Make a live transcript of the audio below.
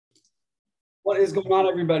What is going on,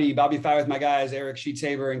 everybody? BobbyFi with my guys, Eric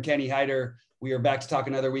Sheetshaver and Kenny Hyder. We are back to talk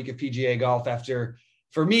another week of PGA golf after,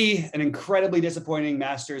 for me, an incredibly disappointing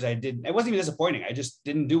Masters. It wasn't even disappointing. I just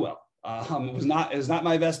didn't do well. It was not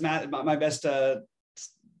my best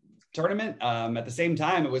tournament. At the same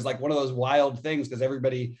time, it was like one of those wild things because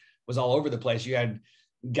everybody was all over the place. You had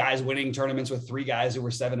guys winning tournaments with 3 guys who were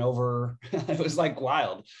 7 over. It was like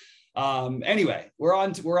wild. Anyway, we're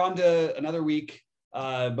on to another week.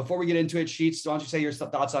 Before we get into it, Sheets, why don't you say your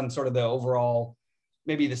thoughts on sort of the overall,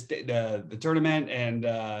 maybe the tournament, and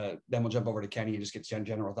then we'll jump over to Kenny and just get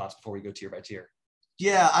general thoughts before we go tier by tier.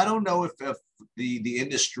 Yeah, I don't know if the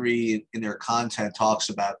industry in their content talks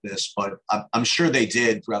about this, but I'm sure they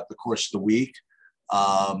did throughout the course of the week.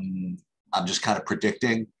 I'm just kind of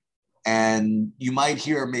predicting. And you might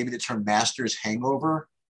hear maybe the term Masters hangover,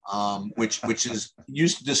 which is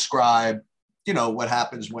used to describe, you know, what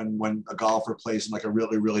happens when a golfer plays in like a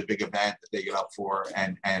really, really big event that they get up for,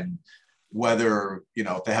 and whether, you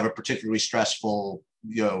know, if they have a particularly stressful,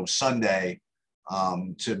 you know, Sunday,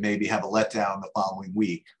 to maybe have a letdown the following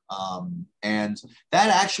week. And that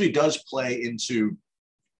actually does play into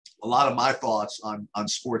a lot of my thoughts on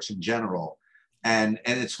sports in general. And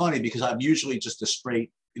it's funny because I'm usually just a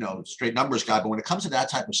straight numbers guy, but when it comes to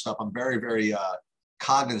that type of stuff, I'm very, very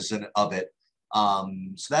cognizant of it.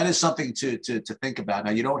 So that is something to think about.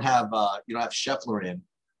 Now you don't have Scheffler in,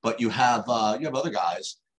 but you have other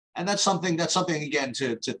guys, and that's something again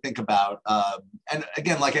to think about. And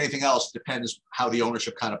again, like anything else, depends how the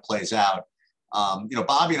ownership kind of plays out.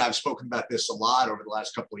 Bobby and I have spoken about this a lot over the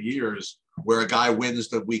last couple of years, where a guy wins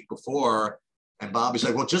the week before, and Bobby's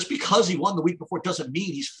like, well, just because he won the week before doesn't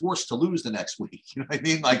mean he's forced to lose the next week. You know what I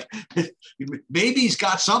mean? Like maybe he's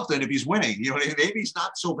got something if he's winning. You know what I mean? Maybe he's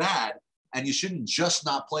not so bad. And you shouldn't just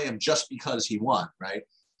not play him just because he won, right?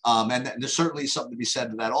 And there's certainly something to be said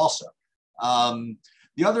to that also.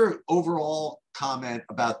 The other overall comment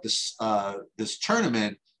about this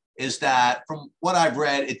tournament is that from what I've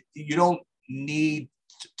read, you don't need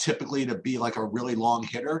typically to be like a really long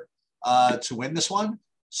hitter to win this one.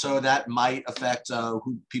 So that might affect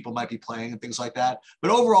who people might be playing and things like that.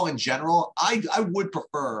 But overall, in general, I would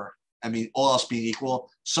prefer, I mean, all else being equal,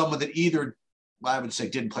 someone that either, I would say,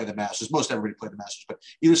 didn't play the Masters. Most everybody played the Masters, but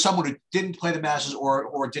either someone who didn't play the Masters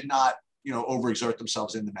or did not, overexert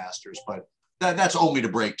themselves in the Masters. But that's only to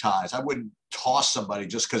break ties. I wouldn't toss somebody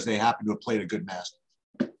just because they happen to have played a good Masters.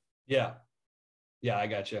 Yeah, I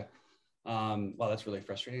got you. Wow, that's really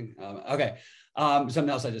frustrating. Okay, something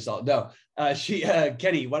else I just saw. No,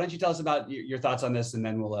 Kenny, why don't you tell us about your thoughts on this, and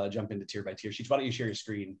then we'll jump into tier by tier. Sheets, why don't you share your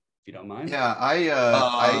screen if you don't mind?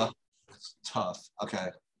 Yeah, it's tough. Okay.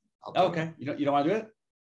 Okay. You don't want to do it?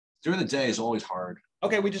 During the day is always hard.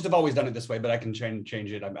 Okay, we just have always done it this way, but I can change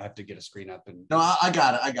it. I have to get a screen up. And no, I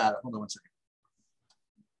got it. Hold on one second.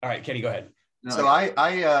 All right, Kenny, go ahead. No, so I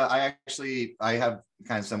have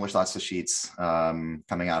kind of similar thoughts to Sheets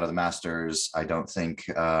coming out of the Masters. I don't think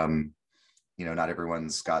not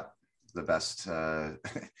everyone's got the best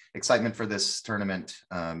excitement for this tournament,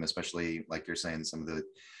 especially like you're saying, some of the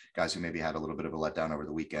guys who maybe had a little bit of a letdown over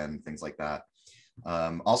the weekend, things like that.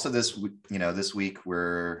 Also this week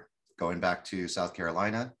we're going back to South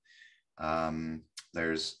Carolina.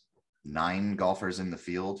 There's 9 golfers in the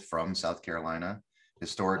field from South Carolina.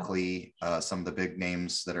 Historically, some of the big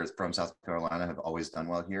names that are from South Carolina have always done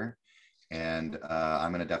well here. And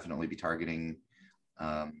I'm going to definitely be targeting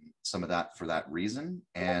some of that for that reason.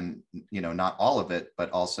 And, not all of it,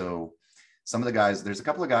 but also some of the guys, there's a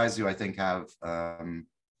couple of guys who I think have, some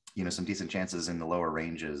decent chances in the lower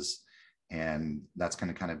ranges. And that's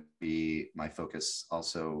going to kind of be my focus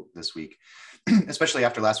also this week, especially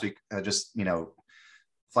after last week,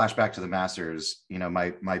 flashback to the Masters,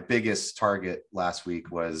 my biggest target last week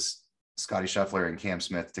was Scotty Scheffler and Cam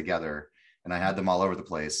Smith together, and I had them all over the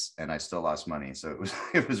place and I still lost money. So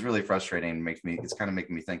it was really frustrating. It's kind of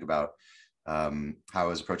making me think about how I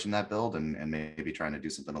was approaching that build and maybe trying to do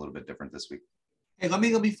something a little bit different this week. Hey, let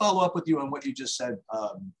me follow up with you on what you just said,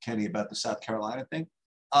 Kenny, about the South Carolina thing.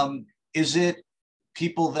 Is it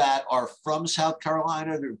people that are from South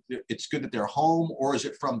Carolina, it's good that they're home, or is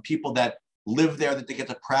it from people that live there that they get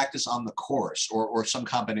to practice on the course, or some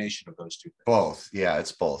combination of those two things? Both. Yeah,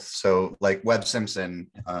 it's both. So like Webb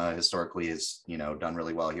Simpson historically has, done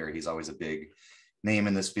really well here. He's always a big name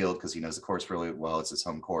in this field because he knows the course really well. It's his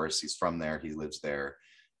home course. He's from there. He lives there.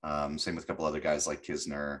 Same with a couple other guys like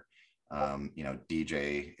Kisner.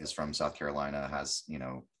 DJ is from South Carolina, has,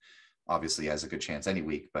 obviously has a good chance any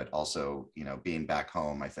week, but also, being back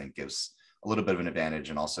home, I think gives a little bit of an advantage.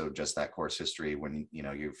 And also just that course history when,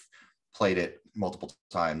 you've played it multiple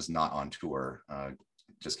times, not on tour,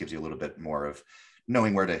 just gives you a little bit more of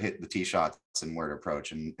knowing where to hit the tee shots and where to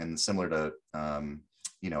approach. And similar to,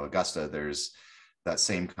 Augusta, there's that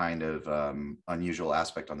same kind of unusual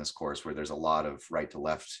aspect on this course where there's a lot of right to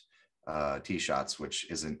left tee shots, which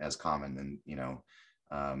isn't as common. And,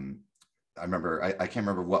 I remember, I can't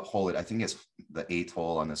remember what hole I think it's the 8th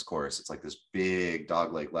hole on this course. It's like this big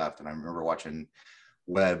dogleg left. And I remember watching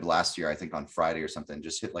Webb last year, I think on Friday or something,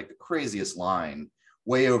 just hit like the craziest line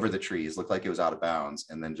way over the trees, looked like it was out of bounds,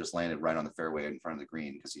 and then just landed right on the fairway in front of the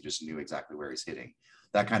green because he just knew exactly where he's hitting.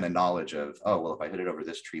 That kind of knowledge of, oh, well, if I hit it over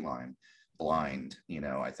this tree line blind,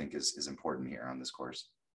 I think is important here on this course.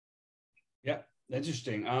 Yeah,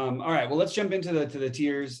 interesting. All right, well, let's jump into the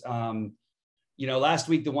tiers. Last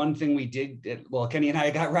week, the one thing we did, Kenny and I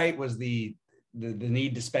got right was the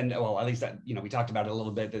need to spend, well, at least that, we talked about it a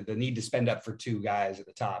little bit, the need to spend up for 2 guys at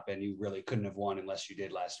the top, and you really couldn't have won unless you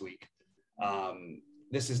did last week.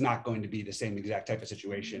 This is not going to be the same exact type of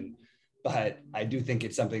situation, but I do think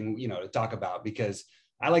it's something, to talk about, because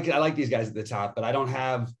I like these guys at the top, but I don't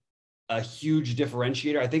have a huge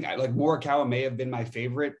differentiator. I think Morikawa may have been my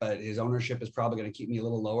favorite, but his ownership is probably going to keep me a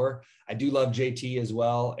little lower. I do love JT as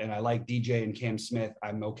well, and I like DJ and Cam Smith.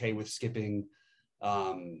 I'm okay with skipping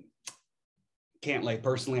Cantlay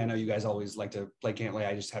personally. I know you guys always like to play Cantlay.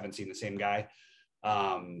 I just haven't seen the same guy.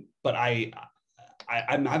 But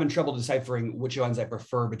I'm having trouble deciphering which ones I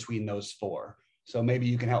prefer between those 4. So maybe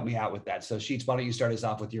you can help me out with that. So Sheets, why don't you start us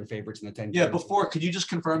off with your favorites in the 10K? Yeah, could you just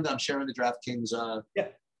confirm that I'm sharing the DraftKings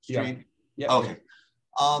stream? Yeah. Okay.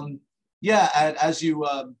 And as you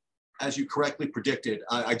correctly predicted,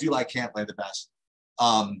 I do like Cantlay the best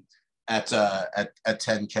at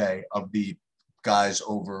 10K of the guys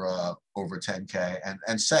over 10K.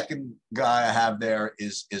 And second guy I have there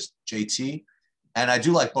is JT. And I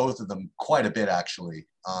do like both of them quite a bit, actually.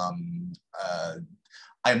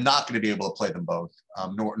 I'm not going to be able to play them both,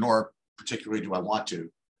 nor particularly do I want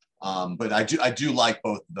to. But I do like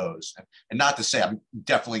both of those, and not to say I'm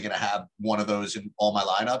definitely going to have one of those in all my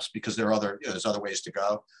lineups, because there's other ways to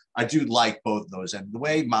go. I do like both of those, and the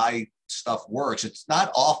way my stuff works, it's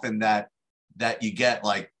not often that you get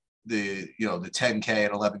like the 10K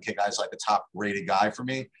and 11K guys like the top rated guy for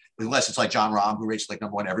me, unless it's like John Rahm, who rates like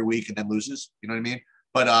number 1 every week and then loses. You know what I mean?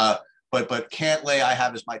 But Cantlay I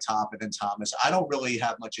have as my top, and then Thomas. I don't really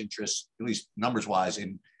have much interest, at least numbers wise,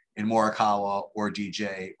 in Morikawa or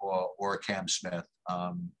DJ or Cam Smith.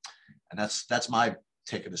 And that's my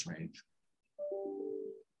take of this range.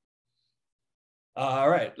 All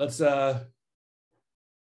right, let's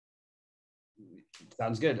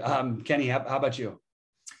sounds good. Kenny, how about you?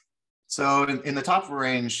 So in the top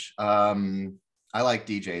range, I like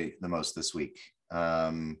DJ the most this week.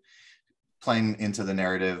 Playing into the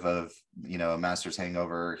narrative of, a Masters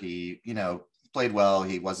hangover. He, played well.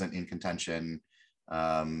 He wasn't in contention.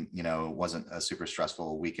 Wasn't a super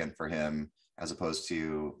stressful weekend for him, as opposed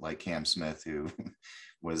to like Cam Smith, who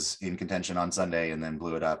was in contention on Sunday and then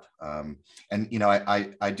blew it up. I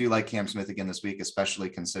do like Cam Smith again this week, especially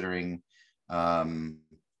considering, I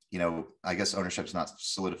guess ownership's not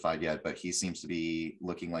solidified yet, but he seems to be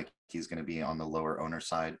looking like he's going to be on the lower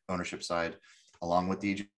ownership side, along with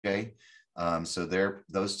DJ. So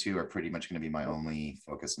those 2 are pretty much going to be my only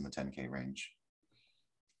focus in the 10K range.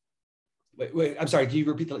 Wait, I'm sorry. Can you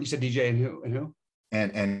repeat that? You said DJ and who?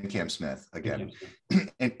 And Cam Smith again.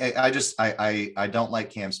 And I don't like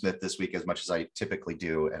Cam Smith this week as much as I typically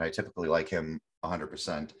do. And I typically like him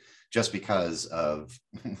 100% just because of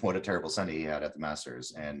what a terrible Sunday he had at the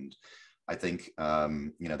Masters. And I think,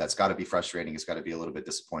 that's got to be frustrating. It's got to be a little bit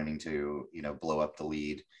disappointing to, blow up the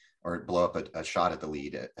lead, or blow up a shot at the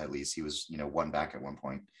lead. At least he was, 1 back at one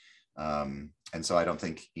point. And so I don't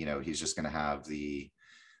think, he's just going to have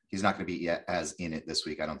he's not going to be as in it this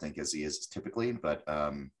week, I don't think, as he is typically, but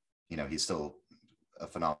he's still a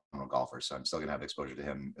phenomenal golfer. So I'm still going to have exposure to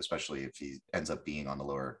him, especially if he ends up being on the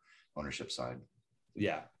lower ownership side.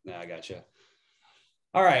 Yeah, I gotcha.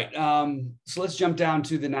 All right. So let's jump down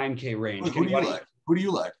to the 9K range. Who do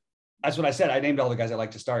you like? That's what I said. I named all the guys I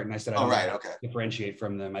like to start, and I said, okay. Differentiate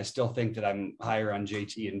from them. I still think that I'm higher on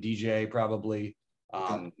JT and DJ probably.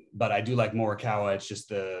 But I do like Morikawa. It's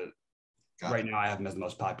just right now I have him as the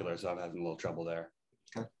most popular, so I'm having a little trouble there.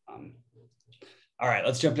 Okay. All right,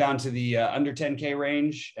 let's jump down to the under 10K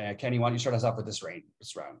range. Kenny, why don't you start us off with this range?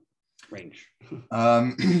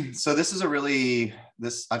 So this is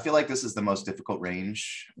I feel like this is the most difficult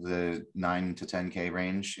range, the 9 to 10K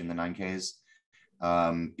range in the 9Ks,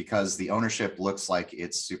 because the ownership looks like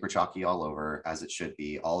it's super chalky all over, as it should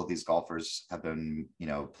be. All of these golfers have been,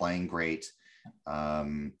 playing great,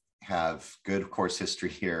 have good course history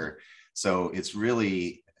here. So it's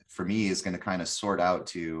really for me is going to kind of sort out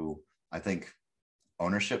to, I think,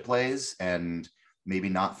 ownership plays and maybe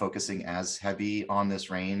not focusing as heavy on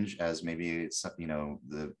this range as maybe it's, you know,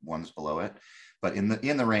 the ones below it. But in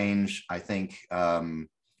the range, I think,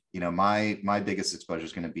 you know, my biggest exposure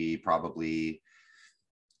is going to be probably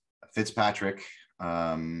Fitzpatrick.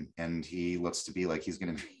 And he looks to be like he's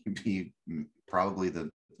going to be probably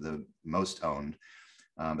the most owned.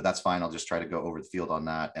 But that's fine. I'll just try to go over the field on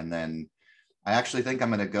that. And then I actually think I'm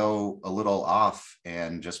going to go a little off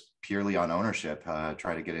and just purely on ownership,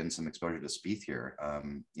 try to get in some exposure to Spieth here.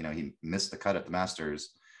 You know, he missed the cut at the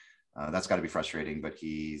Masters. That's got to be frustrating, but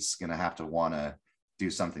he's going to have to want to do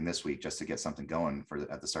something this week just to get something going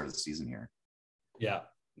at the start of the season here. Yeah,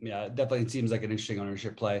 it definitely seems like an interesting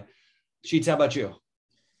ownership play. Sheets, how about you?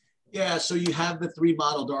 Yeah, so you have the 3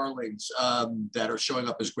 model darlings that are showing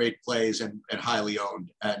up as great plays and highly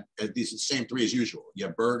owned. And these are the same 3 as usual. You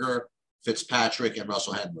have Berger, Fitzpatrick, and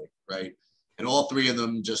Russell Henley, right? And all 3 of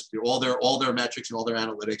them, just all their metrics and all their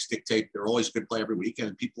analytics dictate they're always a good play every week,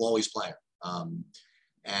 and people always play them.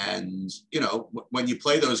 And you know, when you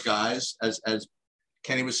play those guys, as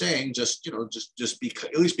Kenny was saying, just be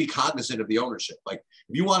at least be cognizant of the ownership. Like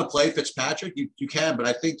if you want to play Fitzpatrick, you can, but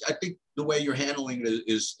I think the way you're handling it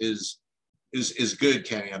is good,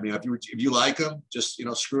 Kenny. I mean, if you like him, just, you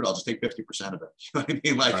know, screw it. I'll just take 50% of it. You know what I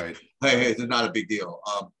mean? Like, right. Hey, it's not a big deal.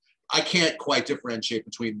 I can't quite differentiate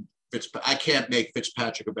between I can't make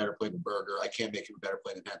Fitzpatrick a better play than Berger. I can't make him a better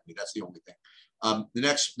play than Henley. That's the only thing.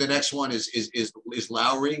 The next one is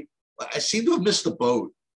Lowry. I seem to have missed the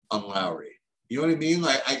boat on Lowry. You know what I mean?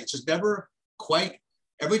 Like I just never quite.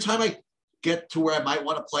 Every time I get to where I might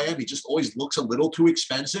want to play him, he just always looks a little too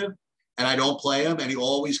expensive, and I don't play him. And he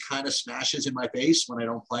always kind of smashes in my face when I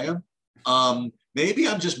don't play him. Maybe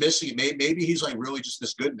I'm just missing it. Maybe he's like really just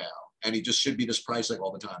this good now, and he just should be this price like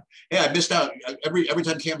all the time. Yeah, I missed out every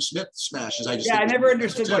time Cam Smith smashes. I never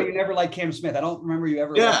understood why you never liked Cam Smith. I don't remember you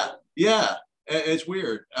ever. Yeah. It's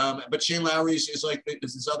weird. But Shane Lowry is like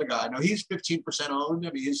this other guy. No, he's 15% owned.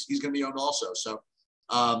 I mean, he's going to be owned also. So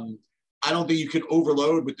I don't think you can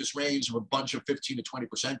overload with this range of a bunch of 15 to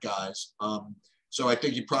 20% guys. So I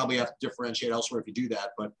think you probably have to differentiate elsewhere if you do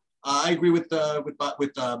that. But I agree with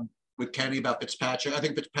Kenny about Fitzpatrick. I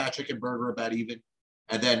think Fitzpatrick and Berger are about even,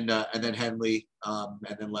 and then Henley,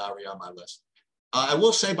 and then Lowry on my list. I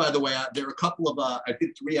will say, by the way, there are a couple of I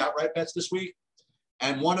did 3 outright bets this week.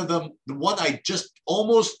 And one of them, the one I just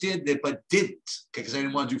almost did it, but didn't, because I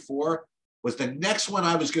didn't want to do 4, was the next one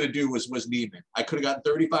I was going to do was Neiman. I could have gotten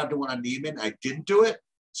 35 to 1 on Neiman. I didn't do it.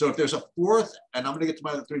 So if there's a 4th, and I'm going to get to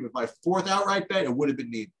my other 3, with my 4th outright bet, it would have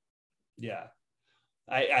been Neiman. Yeah,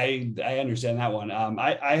 I understand that one.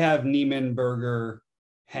 I have Neiman, Berger,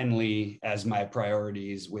 Henley as my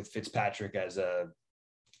priorities, with Fitzpatrick as a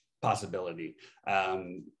possibility.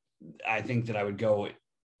 I think that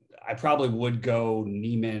I probably would go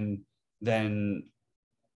Neiman, then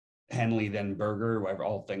Henley, then Berger, whatever,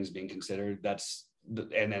 all things being considered. I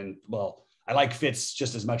like Fitz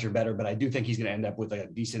just as much or better, but I do think he's going to end up with like a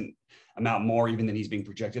decent amount more, even than he's being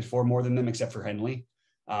projected for, more than them, except for Henley.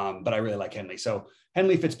 But I really like Henley. So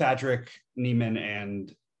Henley, Fitzpatrick, Neiman,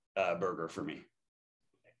 and Berger for me.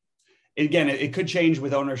 Again, it could change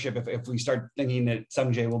with ownership. If we start thinking that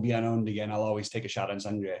Sungjae will be unowned again, I'll always take a shot on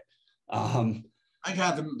Sungjae. I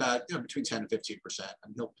have him about between 10 and 15%,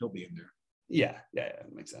 and he'll be in there. Yeah,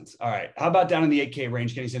 makes sense. All right, how about down in the 8K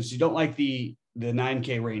range, Kenny? Since you don't like the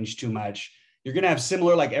 9K range too much, you're going to have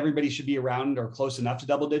similar, like everybody should be around or close enough to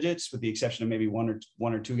double digits, with the exception of maybe one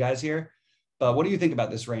or two guys here. But what do you think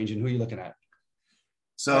about this range, and who are you looking at?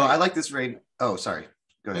 So I like this range. Oh, sorry.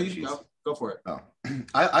 Go ahead. Go for it. Oh,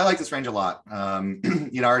 I like this range a lot. I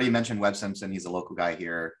already mentioned Webb Simpson. He's a local guy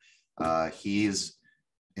here. He's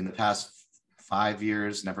in the past 5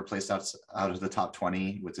 years never placed out of the top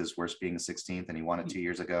 20, with his worst being 16th, and he won it 2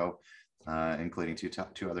 years ago, including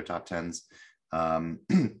two other top 10s.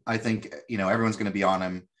 I think everyone's going to be on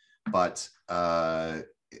him, but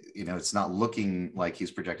it's not looking like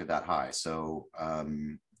he's projected that high. So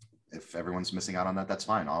if everyone's missing out on that, that's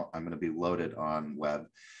fine. I'm going to be loaded on Webb.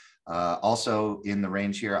 Also in the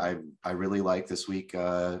range here, I really like this week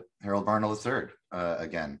Harold Varnell III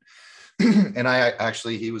again. And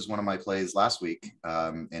he was one of my plays last week,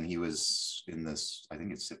 and he was in this, I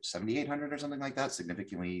think it's 7,800 or something like that,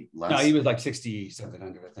 significantly less. No, he was like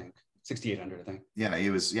 6,700, I think. 6,800, I think. Yeah,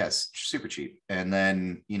 he was, yes, super cheap. And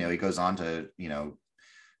then, he goes on to,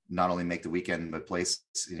 not only make the weekend, but place,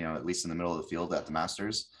 at least in the middle of the field at the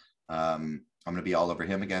Masters. I'm going to be all over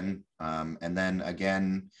him again. And then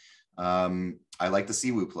again, I like the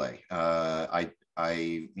Siwoo play.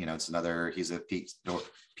 It's another, he's a Pete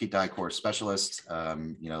Dye course specialist.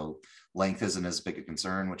 Length isn't as big a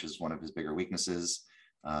concern, which is one of his bigger weaknesses.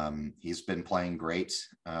 He's been playing great.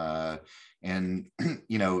 And,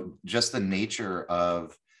 just the nature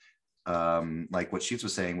of, like what Sheets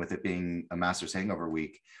was saying with it being a Masters hangover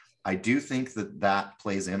week, I do think that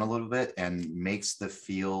plays in a little bit and makes the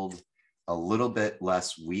field a little bit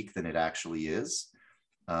less weak than it actually is.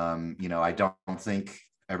 I don't think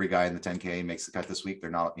every guy in the 10K makes the cut this week.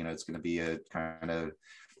 They're not, it's going to be a kind of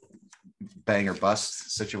bang or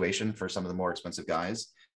bust situation for some of the more expensive guys.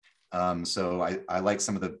 So I like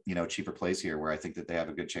some of the, cheaper plays here where I think that they have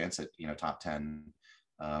a good chance at, top 10,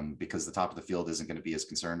 because the top of the field isn't going to be as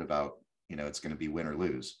concerned about, it's going to be win or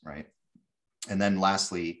lose. Right. And then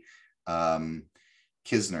lastly,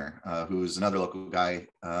 Kisner, who's another local guy,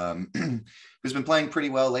 who's been playing pretty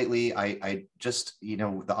well lately. I just,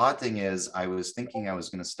 the odd thing is I was thinking I was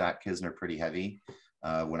going to stack Kisner pretty heavy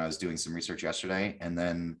when I was doing some research yesterday. And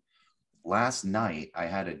then last night I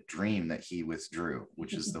had a dream that he withdrew,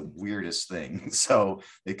 which is the weirdest thing. So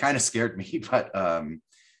it kind of scared me, but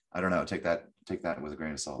I don't know, take that with a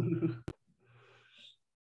grain of salt.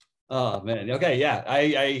 Oh man. Okay. Yeah.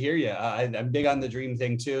 I hear you. I'm big on the dream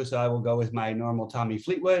thing too. So I will go with my normal Tommy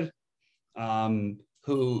Fleetwood,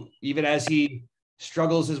 who, even as he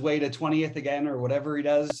struggles his way to 20th again, or whatever he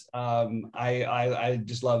does. I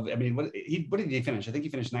just love, what did he finish? I think he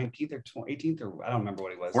finished 19th or 18th, or I don't remember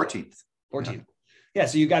what he was. 14th. Yeah.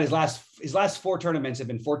 So you got his last four tournaments have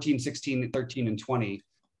been 14, 16, 13, and 20,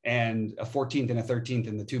 and a 14th and a 13th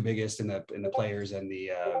in the two biggest in the players and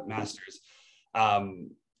the Masters.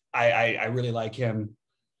 I really like him.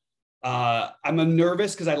 I'm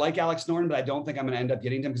nervous because I like Alex Norton, but I don't think I'm going to end up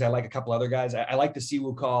getting him because I like a couple other guys. I like the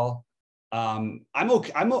Siwoo call. I'm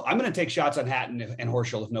okay. I'm going to take shots on Hatton and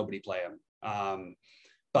Horschel if nobody play him.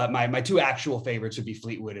 But my two actual favorites would be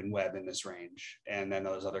Fleetwood and Webb in this range, and then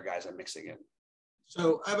those other guys I'm mixing in.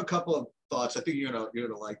 So I have a couple of thoughts. I think you're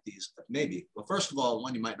gonna like these, maybe. Well, first of all,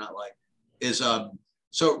 one you might not like is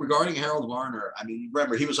so regarding Harold Varner.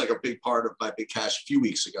 Remember he was like a big part of my big cash a few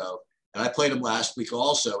weeks ago, and I played him last week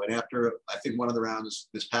also. And after I think one of the rounds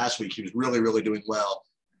this past week, he was really, really doing well.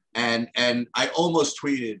 And I almost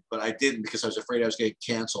tweeted, but I didn't because I was afraid I was getting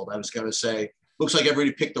canceled. I was going to say, looks like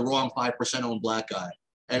everybody picked the wrong 5% owned black guy.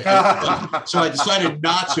 And so I decided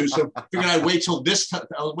not to. So I figured I'd wait till this time.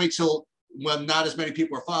 I'll wait till when not as many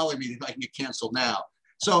people are following me, I can get canceled now.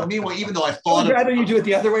 So meanwhile, even though I thought I'd rather you do it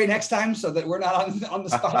the other way next time so that we're not on the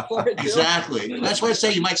spot for it. Exactly. That's why I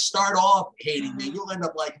say you might start off hating me. You'll end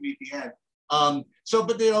up liking me at the end. But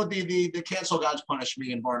the cancel gods punished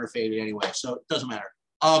me and Varner faded anyway. So it doesn't matter.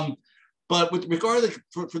 But with regard to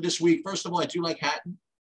for this week, first of all, I do like Hatton.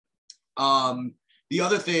 The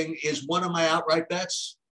other thing is one of my outright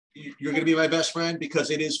bets. You're going to be my best friend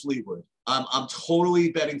because it is Fleetwood. I'm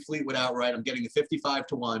totally betting Fleetwood outright. I'm getting a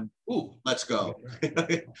 55-1. Ooh, let's go.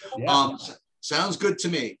 Yeah. Sounds good to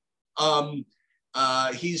me.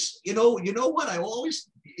 He's, you know what? I always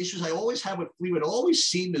have with Fleetwood always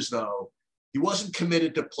seemed as though he wasn't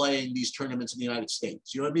committed to playing these tournaments in the United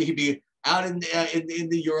States. You know what I mean? He'd be out in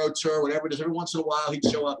the Euro Tour, whatever it is. Every once in a while, he'd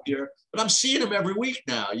show up here. But I'm seeing him every week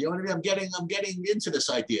now. You know what I mean? I'm getting into this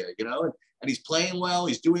idea. And he's playing well.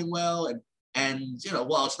 He's doing well. And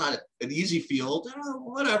while it's not an easy field,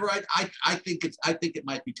 whatever. I think it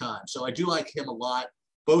might be time. So I do like him a lot,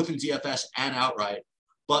 both in DFS and outright.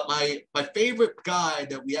 But my favorite guy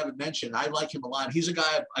that we haven't mentioned, I like him a lot. He's a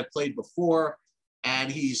guy I've played before,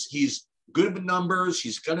 and he's good with numbers.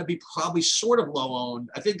 He's going to be probably sort of low owned.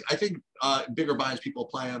 I think bigger binds people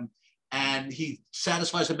play him, and he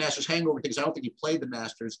satisfies the Masters hangover things. I don't think he played the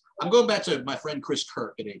Masters. I'm going back to my friend Chris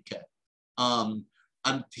Kirk at 8K.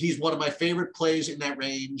 He's one of my favorite plays in that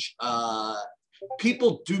range.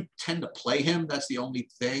 People do tend to play him. That's the only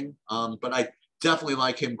thing. But I definitely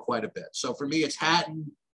like him quite a bit. So for me, it's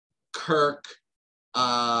Hatton, Kirk,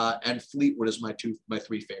 and Fleetwood is my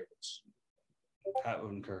three favorites.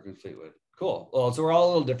 Hatton, Kirk, and Fleetwood. Cool. Well, so we're all a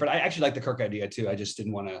little different. I actually like the Kirk idea too. I just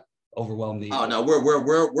didn't want to overwhelm the. Oh no,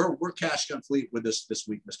 we're cashed on Fleetwood this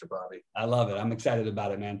week, Mr. Bobby. I love it. I'm excited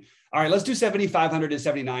about it, man. All right, let's do 7,500 to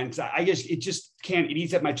 79 because I just it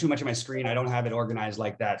eats up too much of my screen. I don't have it organized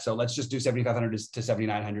like that. So let's just do 7,500 to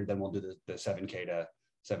 7,900. Then we'll do the 7K to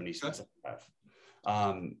 75.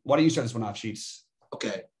 Why don't you start this one off, Sheets?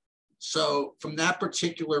 Okay. So from that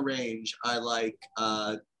particular range, I like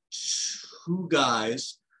two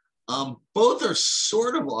guys. Both are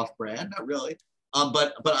sort of off-brand, not really.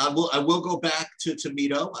 But I will go back to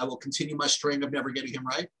Mito. I will continue my string of never getting him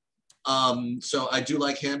right. So I do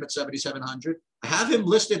like him at 7,700. I have him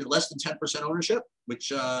listed at less than 10% ownership,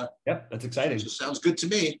 which yep, that's exciting. Sounds good to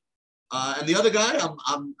me. And the other guy,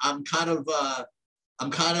 I'm kind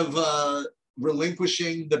of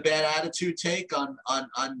relinquishing the bad attitude take on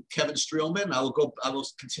Kevin Streelman.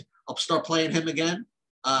 I'll start playing him again.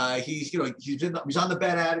 He's on the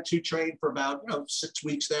bad attitude train for about 6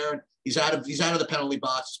 weeks there. He's out of the penalty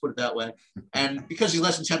box. Let's put it that way. And because he's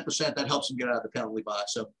less than 10%, that helps him get out of the penalty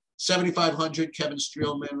box. So 7,500, Kevin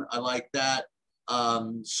Streelman, I like that.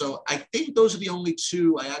 So I think those are the only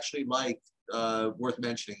two I actually like worth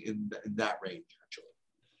mentioning in that range, actually.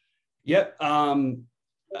 Yep.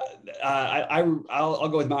 I'll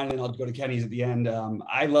go with mine and then I'll go to Kenny's at the end.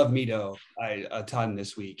 I love Mito a ton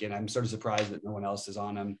this week, and I'm sort of surprised that no one else is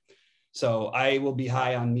on him. So I will be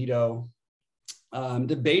high on Mito.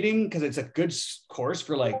 Debating because it's a good course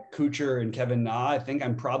for like Kuchar and Kevin Na. I think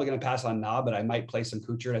I'm probably going to pass on Na, but I might play some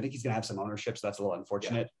Kuchar. And I think he's going to have some ownership, so that's a little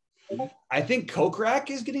unfortunate. Yeah. I think Kokrak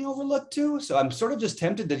is getting overlooked too. So I'm sort of just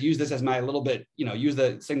tempted to use this as my little bit, use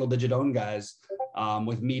the single digit own guys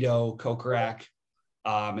with Mito, Kokrak.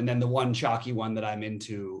 And then the one chalky one that I'm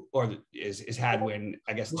into, or is Hadwin,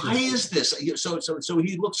 I guess. Why is this? So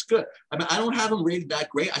he looks good. I mean, I don't have him rated that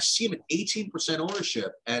great. I see him at 18%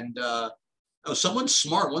 ownership, and someone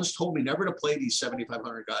smart once told me never to play these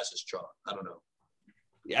 7,500 guys as chalk. I don't know.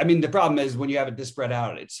 I mean, the problem is when you have it spread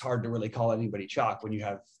out, it's hard to really call anybody chalk when you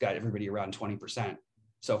have got everybody around 20%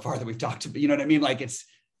 so far that we've talked about. You know what I mean? Like it's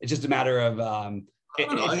just a matter of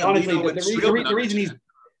honestly the reason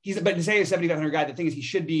he's but to say a 7,500 guy, the thing is he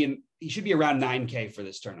should be around 9K for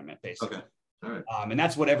this tournament, basically. Okay. All right. And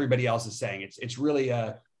that's what everybody else is saying. It's really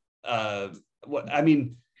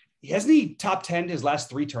hasn't he top 10 his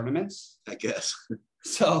last 3 tournaments? I guess.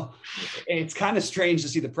 So it's kind of strange to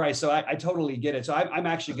see the price. So I totally get it. So I'm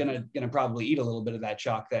actually gonna probably eat a little bit of that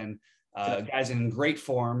chalk then. Guys in great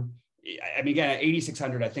form. I mean, again, at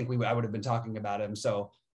 8,600, I think I would have been talking about him. So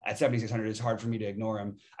at 7,600, it's hard for me to ignore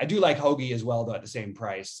him. I do like Hoagie as well, though, at the same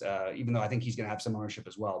price, even though I think he's going to have some ownership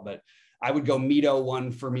as well. But I would go Mito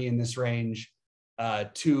 1 for me in this range,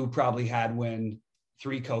 2 probably Hadwin,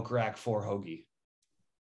 3 Kokrak, 4 Hoagie.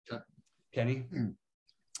 Okay. Kenny?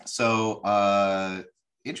 So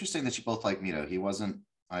interesting that you both like Mito. He wasn't,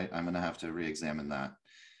 I'm going to have to re-examine that.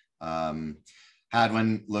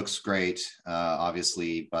 Hadwin looks great,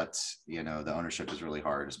 obviously, but the ownership is really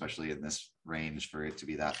hard, especially in this range for it to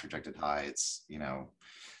be that projected high. It's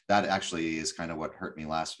that actually is kind of what hurt me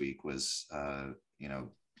last week was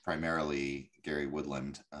primarily Gary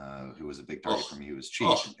Woodland, who was a big target for me. He was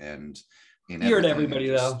cheap and you heard everybody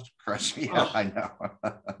though. Crushed me. Yeah, I know.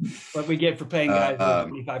 What we get for paying guys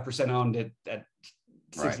 25% owned at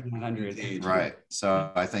 6,900. Right.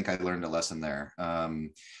 So I think I learned a lesson there.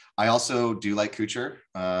 I also do like Kuchar.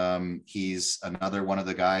 He's another one of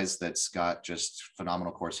the guys that's got just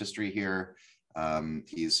phenomenal course history here.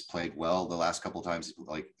 He's played well the last couple of times,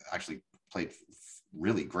 actually played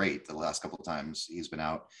really great the last couple of times he's been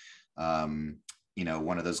out.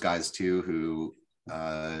 One of those guys too who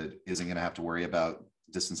isn't going to have to worry about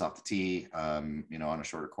distance off the tee, on a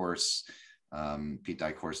shorter course. Pete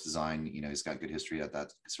Dye course design, he's got good history at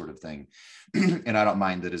that sort of thing. And I don't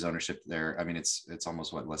mind that his ownership there. I mean, it's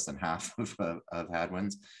almost less than half of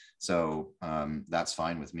Hadwin's. So that's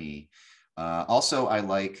fine with me. Also, I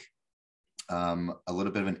like a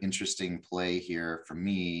little bit of an interesting play here for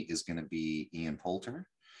me is going to be Ian Poulter,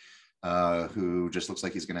 who just looks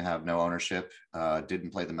like he's going to have no ownership.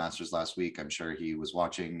 Didn't play the Masters last week. I'm sure he was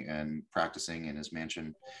watching and practicing in his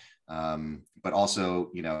mansion. But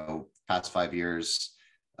also, past 5 years,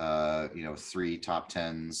 3 top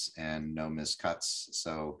 10s and no missed cuts.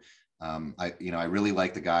 So I really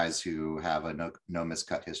like the guys who have a no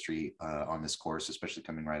miscut history on this course, especially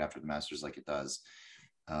coming right after the Masters like it does.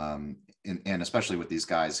 And especially with these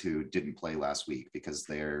guys who didn't play last week because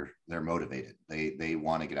they're motivated. They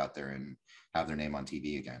want to get out there and have their name on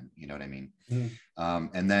TV again. You know what I mean? Mm-hmm.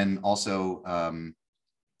 And then also,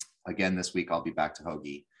 again, this week I'll be back to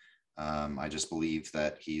Hoagie. I just believe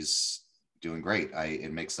that he's doing great.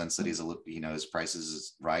 It makes sense that his price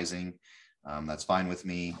is rising. That's fine with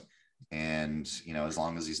me. And, as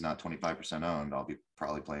long as he's not 25% owned, I'll be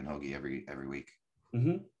probably playing Hoagie every week.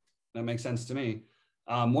 Mm-hmm. That makes sense to me.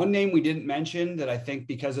 One name we didn't mention that I think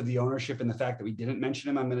because of the ownership and the fact that we didn't mention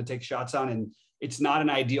him, I'm going to take shots on, and it's not an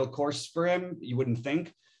ideal course for him. You wouldn't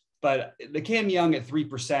think, but the Cam Young at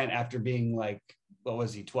 3% after being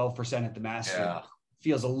 12% at the Masters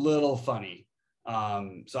feels a little funny.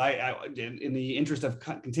 So I, in the interest of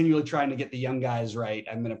continually trying to get the young guys right,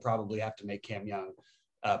 I'm going to probably have to make Cam Young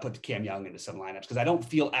put Cam Young into some lineups because I don't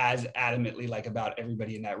feel as adamantly like about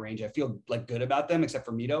everybody in that range. I feel like good about them except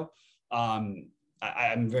for Mito.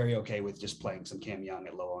 I'm very okay with just playing some Cam Young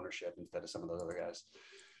at low ownership instead of some of those other guys.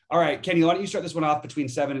 All right, Kenny, why don't you start this one off between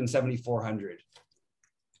 7 and 7,400?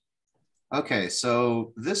 Okay,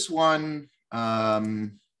 so this one,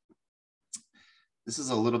 this is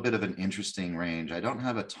a little bit of an interesting range. I don't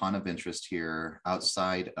have a ton of interest here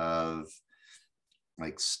outside of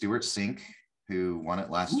like Stuart Sink, who won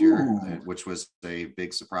it last year, which was a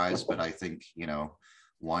big surprise. But I think, you know,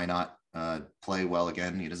 why not play well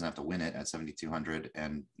again? He doesn't have to win it at 7,200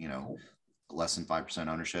 and, you know, less than 5%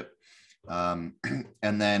 ownership. And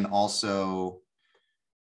then also,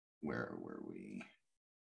 where were we?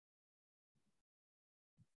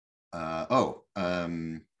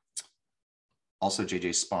 Also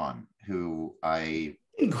JJ Spawn, who I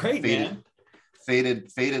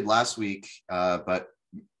faded last week, but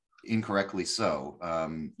incorrectly so.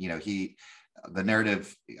 You know, the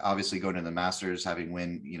narrative obviously going to the Masters, having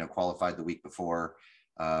qualified the week before,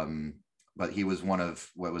 but he was one of,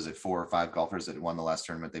 what was it, 4 or 5 golfers that won the last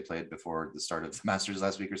tournament they played before the start of the Masters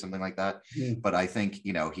last week or something like that. But I think,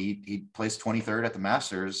 you know, he placed 23rd at the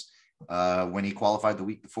Masters when he qualified the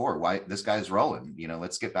week before. Why, this guy's rolling, you know,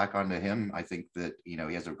 let's get back onto him. I think that, you know,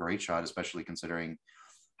 he has a great shot, especially considering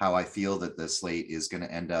how I feel that the slate is going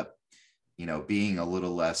to end up, you know, being a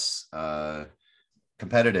little less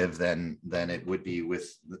competitive than it would be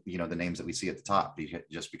with, you know, the names that we see at the top,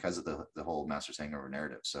 just because of the whole Masters hangover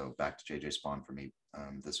narrative. So back to JJ Spawn for me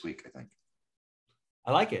this week, I think.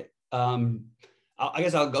 I like it. I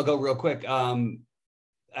guess I'll go real quick.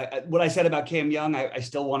 What I said about Cam Young, I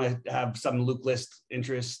still want to have some Luke List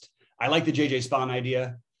interest. I like the JJ Spawn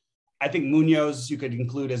idea. I think Munoz you could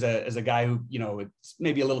include as a guy who, you know, it's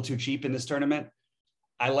maybe a little too cheap in this tournament.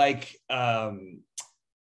 I like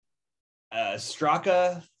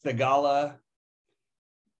Straka, Thigala,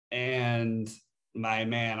 and my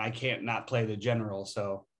man, I can't not play the general.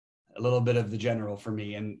 So a little bit of the general for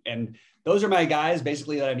me. And those are my guys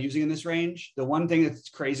basically that I'm using in this range. The one thing that's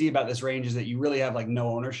crazy about this range is that you really have like no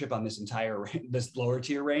ownership on this entire, this lower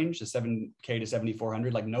tier range, the 7K to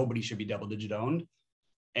 7,400, like nobody should be double digit owned.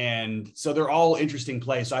 And so they're all interesting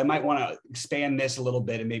plays. So I might want to expand this a little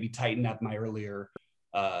bit and maybe tighten up my earlier,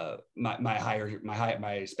 my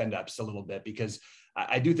spend ups a little bit, because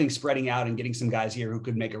I do think spreading out and getting some guys here who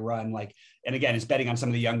could make a run, like, and again, it's betting on some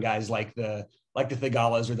of the young guys like the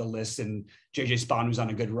Thigalas or the Lists and JJ Spawn, who's on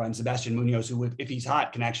a good run. Sebastian Munoz, who, if he's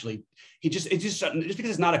hot, can actually, just because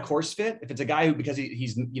it's not a course fit. If it's a guy who, because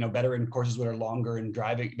he's, you know, better in courses that are longer and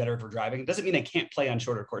driving, better for driving, it doesn't mean they can't play on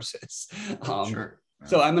shorter courses. Sure.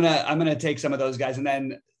 So I'm going to take some of those guys. And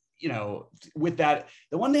then, you know, with that,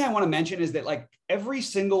 the one thing I want to mention is that like every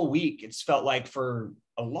single week, it's felt like for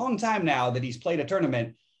a long time now that he's played a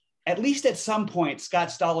tournament, at least at some point, Scott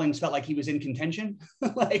Stallings felt like he was in contention.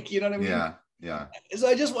 Like, you know what I mean? Yeah. So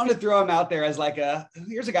I just wanted to throw him out there as like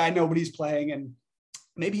here's a guy nobody's playing, and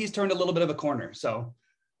maybe he's turned a little bit of a corner. So,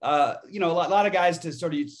 you know, a lot of guys to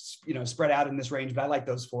sort of, you know, spread out in this range, but I like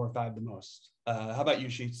those 4 or 5 the most. How about you,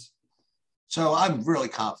 Sheets? So I'm really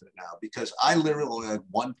confident now because I literally only had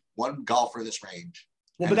one golfer in this range.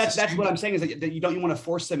 Well, but that's what I'm saying is that you want to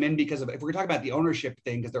force them in because of, if we're talking about the ownership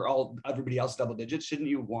thing, because everybody else double digits, shouldn't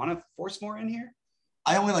you want to force more in here?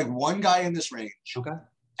 I only like one guy in this range. Okay.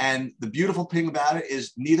 And the beautiful thing about it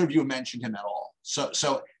is neither of you mentioned him at all. So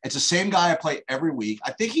it's the same guy I play every week.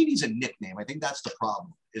 I think he needs a nickname. I think that's the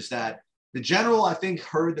problem, is that the general, I think,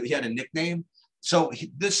 heard that he had a nickname. So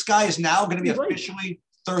this guy is now going to be officially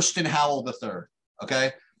Thurston Howell III.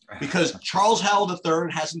 Okay. Because Charles Howell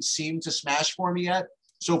III hasn't seemed to smash for me yet.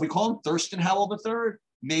 So if we call him Thurston Howell III,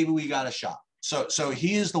 maybe we got a shot. So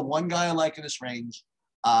he is the one guy I like in this range.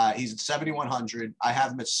 He's at 7,100. I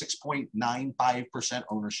have him at 6.95%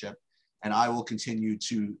 ownership, and I will continue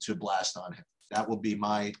to blast on him. That will be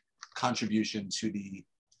my contribution to the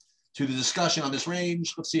discussion on this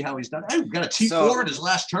range. Let's see how he's done. I've got a T4 in his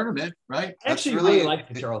last tournament, right? That's really like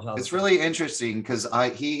the Charles Howell. It's really interesting because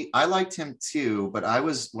I liked him too, but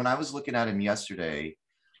when I was looking at him yesterday,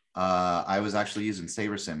 I was actually using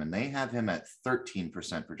SaberSim, and they have him at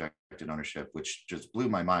 13% projected ownership, which just blew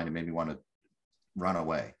my mind and made me want to run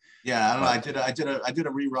away. Yeah, I don't know. I did a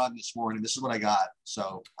rerun this morning. This is what I got.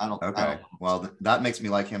 So I don't. Okay. Well, that makes me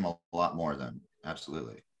like him a lot more then.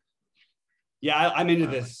 Absolutely. Yeah, I'm into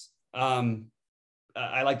this.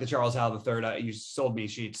 I like the Charles Howell III. You sold me,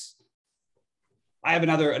 Sheets. I have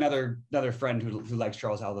another friend who likes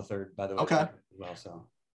Charles Howell III, by the way. Okay. Well, so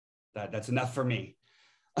that's enough for me.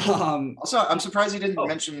 Also, I'm surprised you didn't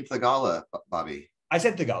mention Thigala, Bobby. I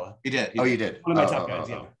said Thigala. You did. You did. One of my top guys.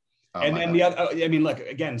 Yeah. And then the other, I mean, look,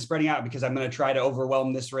 again, spreading out because I'm going to try to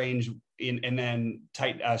overwhelm this range and then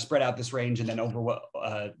spread out this range and then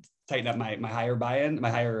tighten up my higher buy-in, my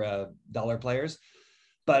higher dollar players.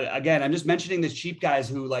 But again, I'm just mentioning the cheap guys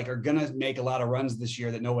who like are going to make a lot of runs this year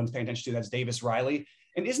that no one's paying attention to. That's Davis Riley.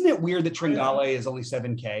 And isn't it weird that Tringale is only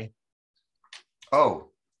 7K?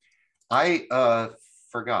 Oh, I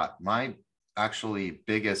forgot. My actually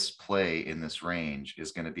biggest play in this range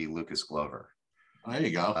is going to be Lucas Glover. Oh, there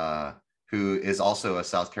you go. Who is also a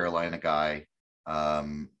South Carolina guy.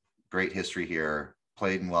 Great history here.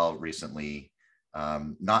 Played well recently.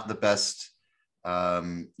 Not the best,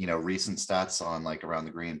 recent stats on like around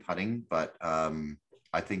the green putting, but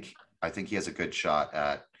I think he has a good shot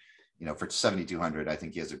at, for 7,200. I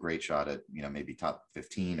think he has a great shot at, maybe top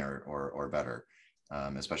 15 or better,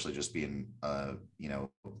 especially just being,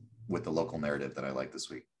 with the local narrative that I like this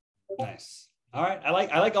week. Nice. All right. I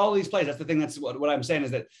like all these plays. That's the thing. That's what I'm saying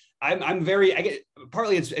is that I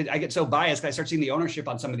get so biased. I start seeing the ownership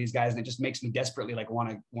on some of these guys and it just makes me desperately like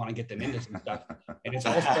want to get them into some stuff. And it's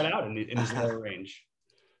all spread out in this lower range.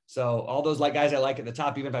 So all those guys I like at the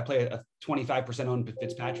top, even if I play a 25% on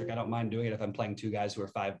Fitzpatrick, I don't mind doing it if I'm playing two guys who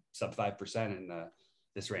are sub 5% in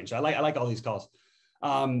this range. So I like all these calls.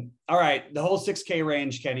 All right. The whole 6K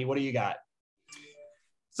range, Kenny, what do you got?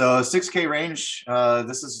 So 6K range,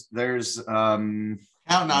 there's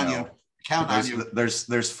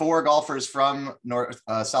There's 4 golfers from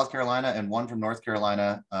South Carolina and 1 from North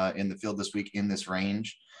Carolina in the field this week in this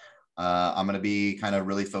range. I'm going to be kind of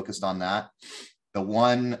really focused on that. The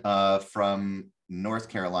one from North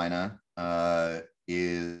Carolina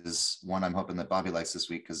is one I'm hoping that Bobby likes this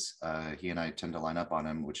week because he and I tend to line up on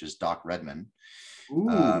him, which is Doc Redman.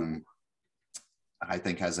 I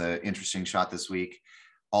think has an interesting shot this week.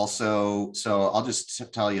 Also, so I'll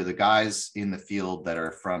just tell you the guys in the field that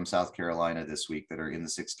are from South Carolina this week that are in the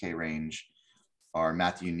 6K range are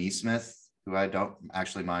Matthew Neesmith, who I don't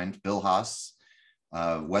actually mind, Bill Haas,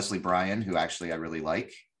 Wesley Bryan, who actually I really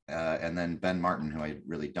like, and then Ben Martin, who I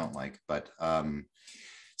really don't like. But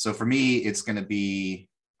so for me, it's going to be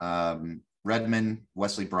Redman,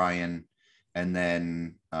 Wesley Bryan, and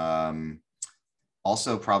then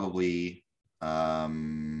also probably,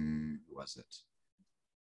 who was it?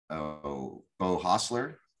 Oh, Bo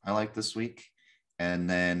Hostler, I like this week. And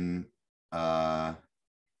then, who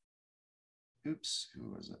was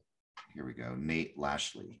it? Here we go. Nate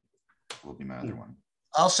Lashley will be my other one.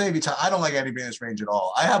 I'll save you time. I don't like anybody in this range at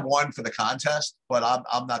all. I have one for the contest, but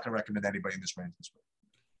I'm not going to recommend anybody in this range this week.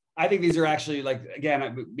 I think these are actually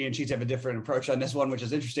again, me and Cheats have a different approach on this one, which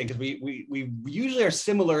is interesting because we usually are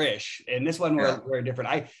similar-ish. And this one, we're different.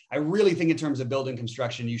 I really think in terms of building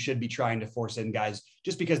construction, you should be trying to force in guys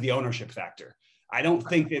just because the ownership factor. I don't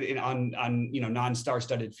think that on non-star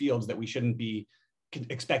studded fields that we shouldn't be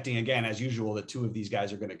expecting, again, as usual, that 2 of these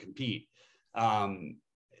guys are going to compete.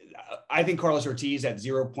 I think Carlos Ortiz at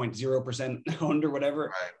 0.0% owned or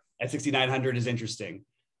whatever at 6,900 is interesting.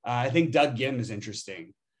 I think Doug Gim is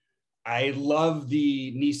interesting. I love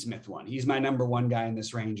the Neesmith one. He's my number 1 guy in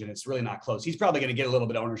this range, and it's really not close. He's probably going to get a little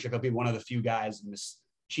bit of ownership. He'll be one of the few guys in this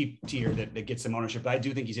cheap tier that gets some ownership, but I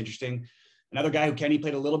do think he's interesting. Another guy who Kenny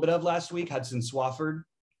played a little bit of last week, Hudson Swafford,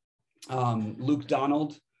 Luke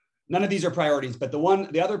Donald. None of these are priorities, but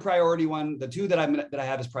the other priority one, the 2 that I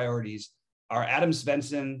have as priorities are Adam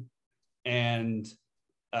Svensson and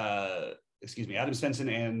the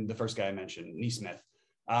first guy I mentioned, Neesmith.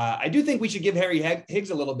 I do think we should give Harry Higgs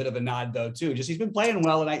a little bit of a nod, though, too. Just he's been playing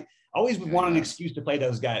well, and I always would want an excuse to play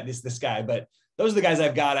those guys, this guy. But those are the guys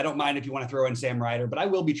I've got. I don't mind if you want to throw in Sam Ryder, but I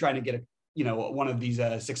will be trying to get one of these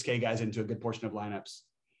 6K guys into a good portion of lineups.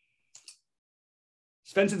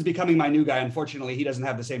 Svensson's becoming my new guy. Unfortunately, he doesn't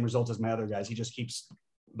have the same results as my other guys. He just keeps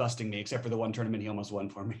busting me, except for the one tournament he almost won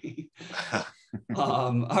for me.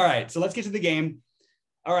 All right, so let's get to the game.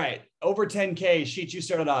 All right, over 10K. Sheets, you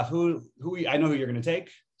started off. Who I know who you're going to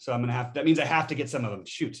take, so that means I have to get some of them.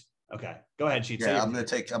 Shoot. Okay, go ahead, Sheets. Yeah, I'm going to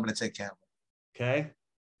take Campbell. Okay,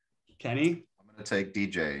 Kenny. I'm going to take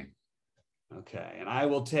DJ. Okay, and I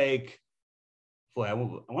will take. Boy, I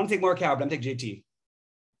want to take more Cow, but I'm taking JT.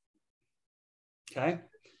 Okay,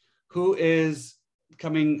 who is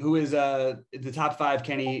the top 5?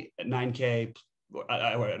 Kenny at 9K,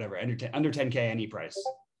 whatever, under 10K any price.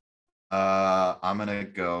 I'm gonna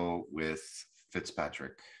go with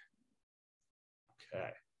Fitzpatrick. Okay.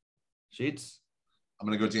 Sheets. I'm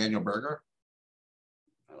gonna go Daniel Berger.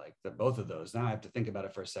 I like both of those. Now I have to think about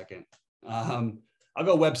it for a second. I'll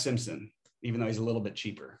go Webb Simpson, even though he's a little bit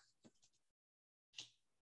cheaper.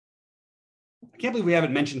 I can't believe we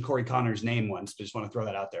haven't mentioned Corey Connor's name once. Just want to throw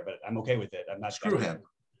that out there, but I'm okay with it. I'm not Screw him.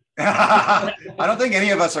 I don't think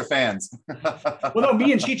any of us are fans. Well, no,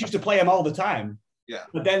 me and Sheets used to play him all the time. Yeah.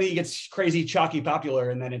 But then he gets crazy chalky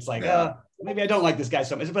popular, and then it's like, maybe I don't like this guy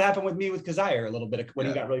so much. It's what happened with me with Kazire a little bit when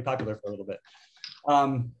he got really popular for a little bit.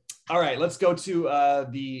 All right, let's go to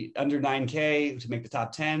the under 9K to make the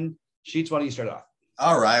top 10. Sheets, why don't you start off?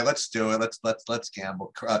 All right, let's do it. Let's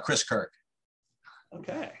gamble. Chris Kirk.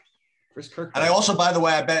 Okay, Chris Kirk. And I also, by the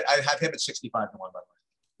way, I bet I have him at 65 to 1. By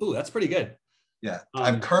the way. Ooh, that's pretty good. Yeah,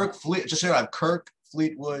 I have Kirk, I have Kirk,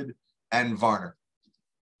 Fleetwood, and Varner.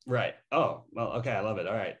 Right. Oh, well, okay, I love it.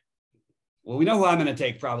 All right. Well, we know who I'm going to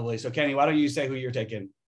take probably. So, Kenny, why don't you say who you're taking?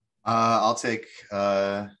 I'll take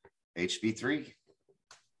HV3.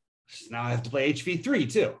 Now I have to play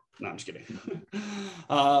HV3 too. No, I'm just kidding.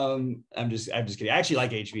 I'm just kidding. I actually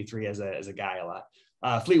like HV3 as a guy a lot.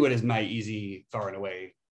 Fleetwood is my easy far and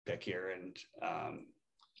away pick here, and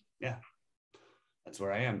yeah, that's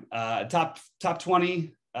where I am. Top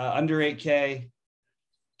 20 under 8K.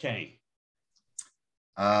 Kenny.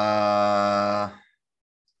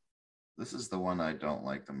 This is the one I don't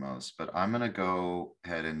like the most, but I'm gonna go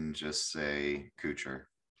ahead and just say Kuchar.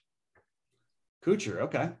 Kuchar,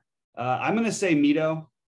 okay. I'm gonna say Mito.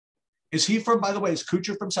 Is he from? By the way, is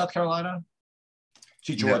Kuchar from South Carolina? Is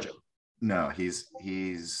he Georgia? No, he's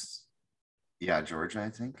Georgia, I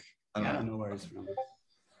think. I don't know where he's from.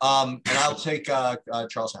 And I'll take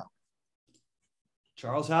Charles Howell.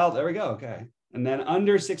 Charles Howell. There we go. Okay. And then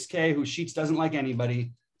under 6K, who Sheets doesn't like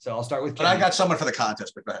anybody. So I'll start with Kenny. But I got someone for the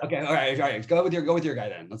contest, but go ahead. Okay. All right. Go with your guy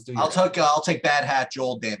then. Let's do I'll take Bad Hat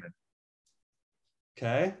Joel Damon.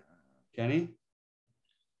 Okay. Kenny.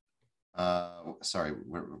 Sorry,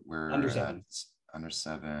 we're under 7. Under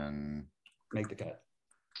 7. Make the cut.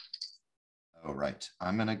 Oh, right.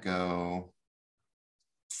 I'm gonna go.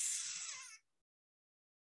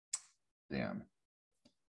 Damn.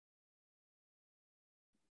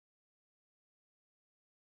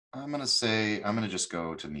 I'm gonna just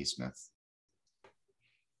go to Neesmith.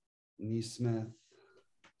 Neesmith.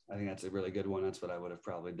 I think that's a really good one. That's what I would have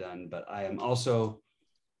probably done. But I am also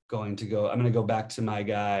I'm going to go back to my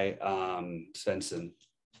guy, Svensson.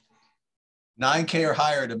 9K or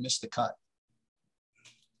higher to miss the cut.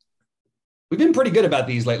 We've been pretty good about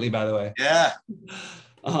these lately, by the way. Yeah.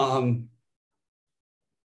 9K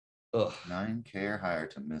or higher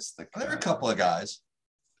to miss the cut. There are a couple of guys.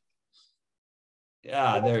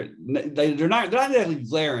 Yeah, they're not really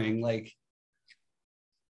glaring. Like,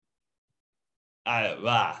 all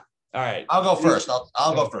right. I'll go first.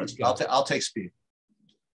 I'll go first. I'll take speed.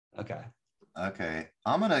 Okay.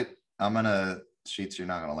 I'm gonna Sheets. You're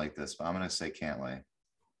not gonna like this, but I'm gonna say Cantlay.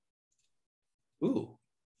 Ooh,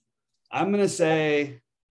 I'm gonna say.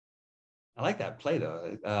 I like that play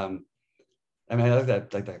though. I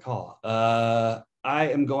like that call. I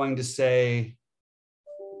am going to say.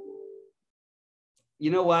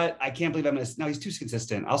 You know what? I can't believe no, he's too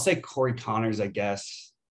consistent. I'll say Corey Connors, I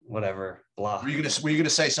guess. Whatever. Blah. Were you gonna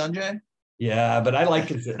say Sanjay? Yeah, but I like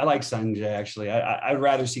Sanjay actually. I'd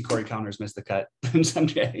rather see Corey Connors miss the cut than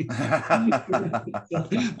Sanjay.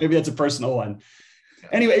 Maybe that's a personal one.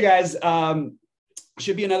 Anyway, guys,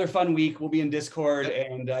 should be another fun week. We'll be in Discord,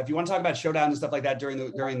 and if you want to talk about showdowns and stuff like that during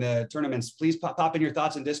the tournaments, please pop in your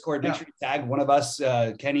thoughts in Discord. Make sure you tag one of us,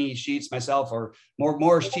 Kenny, Sheets, myself, or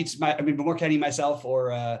more Sheets. More Kenny, myself,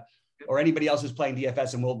 or anybody else who's playing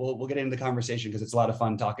DFS, and we'll get into the conversation because it's a lot of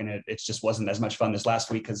fun talking. It just wasn't as much fun this last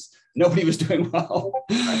week because nobody was doing well.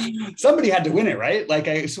 Somebody had to win it, right? Like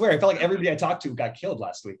I swear, I felt like everybody I talked to got killed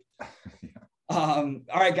last week. All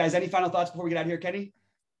right, guys. Any final thoughts before we get out of here, Kenny?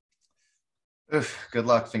 Good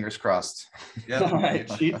luck. Fingers crossed. Yeah. All right,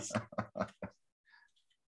 Sheets.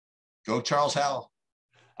 Go Charles Howell.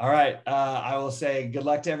 All right. I will say good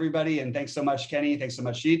luck to everybody, and thanks so much, Kenny. Thanks so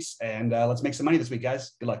much, Sheets, and let's make some money this week,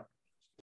 guys. Good luck.